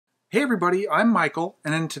Hey everybody, I'm Michael,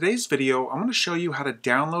 and in today's video I'm going to show you how to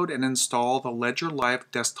download and install the Ledger Live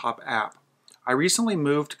desktop app. I recently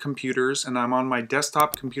moved computers and I'm on my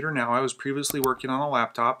desktop computer now. I was previously working on a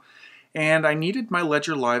laptop and I needed my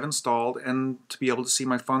Ledger Live installed and to be able to see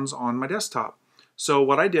my funds on my desktop. So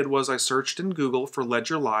what I did was I searched in Google for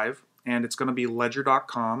Ledger Live, and it's going to be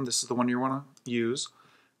ledger.com. This is the one you want to use.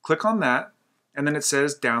 Click on that and then it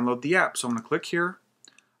says download the app. So I'm going to click here.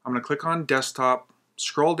 I'm going to click on desktop.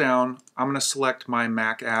 Scroll down, I'm going to select my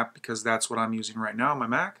Mac app because that's what I'm using right now, my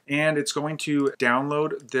Mac, and it's going to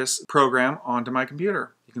download this program onto my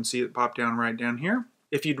computer. You can see it pop down right down here.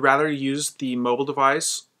 If you'd rather use the mobile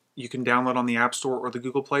device, you can download on the App Store or the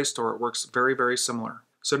Google Play Store. It works very, very similar.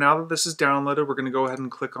 So now that this is downloaded, we're going to go ahead and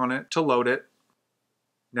click on it to load it.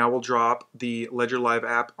 Now we'll drop the Ledger Live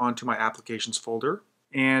app onto my Applications folder.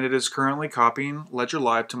 And it is currently copying Ledger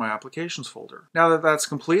Live to my Applications folder. Now that that's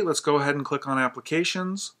complete, let's go ahead and click on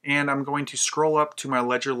Applications, and I'm going to scroll up to my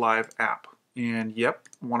Ledger Live app. And yep,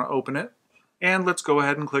 want to open it. And let's go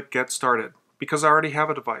ahead and click Get Started, because I already have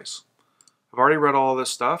a device. I've already read all this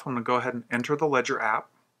stuff. I'm going to go ahead and enter the Ledger app.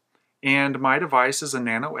 And my device is a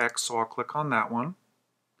Nano X, so I'll click on that one.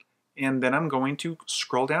 And then I'm going to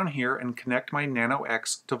scroll down here and connect my Nano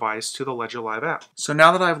X device to the Ledger Live app. So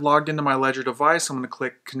now that I've logged into my Ledger device, I'm going to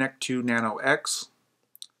click Connect to Nano X,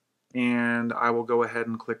 and I will go ahead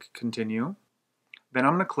and click Continue. Then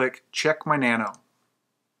I'm going to click Check My Nano,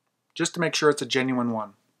 just to make sure it's a genuine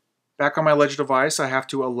one. Back on my Ledger device, I have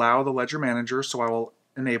to allow the Ledger Manager, so I will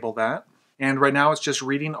enable that. And right now it's just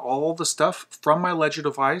reading all the stuff from my Ledger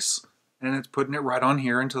device, and it's putting it right on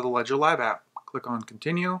here into the Ledger Live app. Click on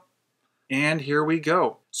Continue. And here we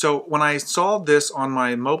go. So when I installed this on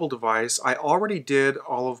my mobile device, I already did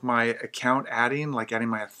all of my account adding, like adding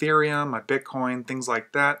my Ethereum, my Bitcoin, things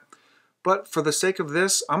like that. But for the sake of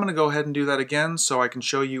this, I'm going to go ahead and do that again so I can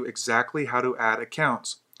show you exactly how to add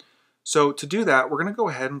accounts. So to do that, we're going to go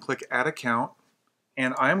ahead and click Add Account,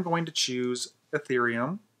 and I'm going to choose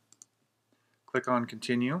Ethereum. Click on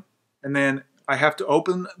Continue. And then I have to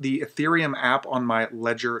open the Ethereum app on my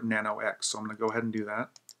Ledger Nano X. So I'm going to go ahead and do that.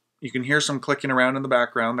 You can hear some clicking around in the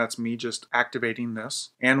background. That's me just activating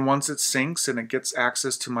this. And once it syncs and it gets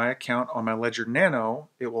access to my account on my Ledger Nano,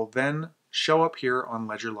 it will then show up here on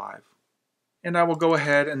Ledger Live. And I will go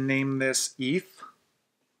ahead and name this ETH.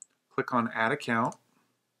 Click on Add Account.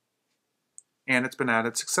 And it's been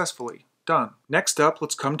added successfully. Done. Next up,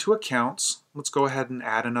 let's come to Accounts. Let's go ahead and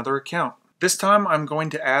add another account. This time I'm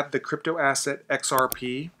going to add the crypto asset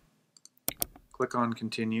XRP. Click on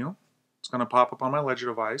Continue. It's going to pop up on my Ledger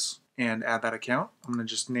device and add that account. I'm going to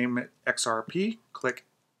just name it XRP. Click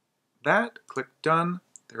that. Click Done.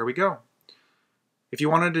 There we go. If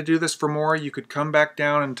you wanted to do this for more, you could come back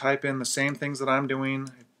down and type in the same things that I'm doing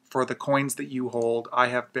for the coins that you hold. I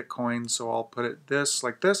have Bitcoin, so I'll put it this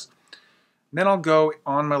like this. Then I'll go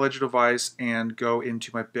on my Ledger device and go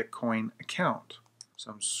into my Bitcoin account.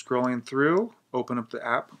 So I'm scrolling through, open up the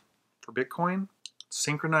app for Bitcoin,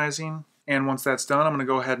 synchronizing. And once that's done, I'm going to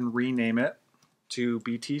go ahead and rename it to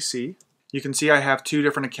BTC. You can see I have two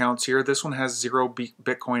different accounts here. This one has 0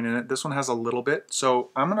 Bitcoin in it. This one has a little bit.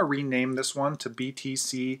 So I'm going to rename this one to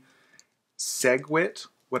BTC SegWit,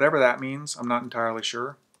 whatever that means. I'm not entirely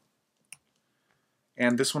sure.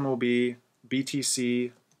 And this one will be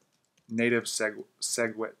BTC Native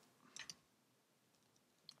SegWit.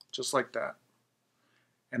 Just like that.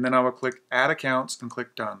 And then I will click Add Accounts and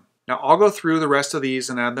click Done. Now I'll go through the rest of these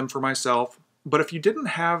and add them for myself, but if you didn't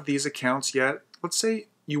have these accounts yet, let's say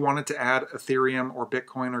you wanted to add Ethereum or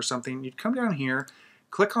Bitcoin or something, you'd come down here,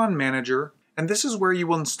 click on Manager, and this is where you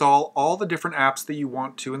will install all the different apps that you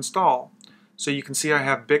want to install. So you can see I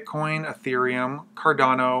have Bitcoin, Ethereum,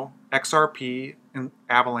 Cardano, XRP, and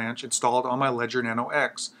Avalanche installed on my Ledger Nano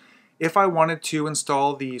X. If I wanted to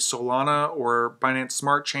install the Solana or Binance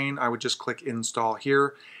Smart Chain, I would just click Install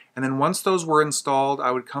here. And then once those were installed,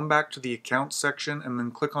 I would come back to the Accounts section and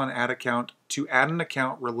then click on Add Account to add an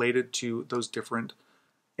account related to those different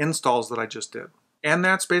installs that I just did. And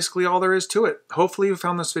that's basically all there is to it. Hopefully you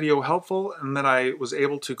found this video helpful and that I was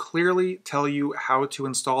able to clearly tell you how to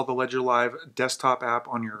install the Ledger Live desktop app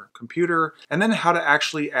on your computer, and then how to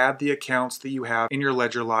actually add the accounts that you have in your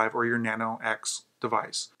Ledger Live or your Nano X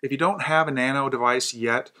device. If you don't have a Nano device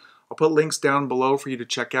yet, I'll put links down below for you to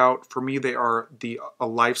check out. For me, they are a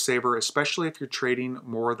lifesaver, especially if you're trading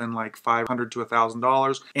more than like $500 to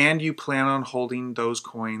 $1,000 and you plan on holding those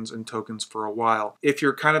coins and tokens for a while. If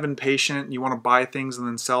you're kind of impatient and you want to buy things and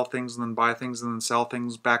then sell things and then buy things and then sell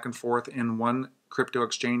things back and forth in one crypto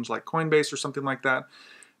exchange like Coinbase or something like that,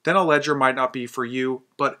 then a ledger might not be for you.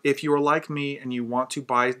 But if you are like me and you want to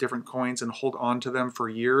buy different coins and hold on to them for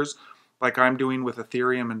years, like I'm doing with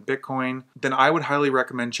Ethereum and Bitcoin, then I would highly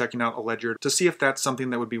recommend checking out a ledger to see if that's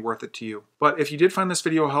something that would be worth it to you. But if you did find this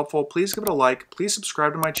video helpful, please give it a like, please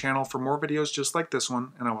subscribe to my channel for more videos just like this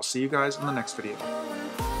one, and I will see you guys in the next video.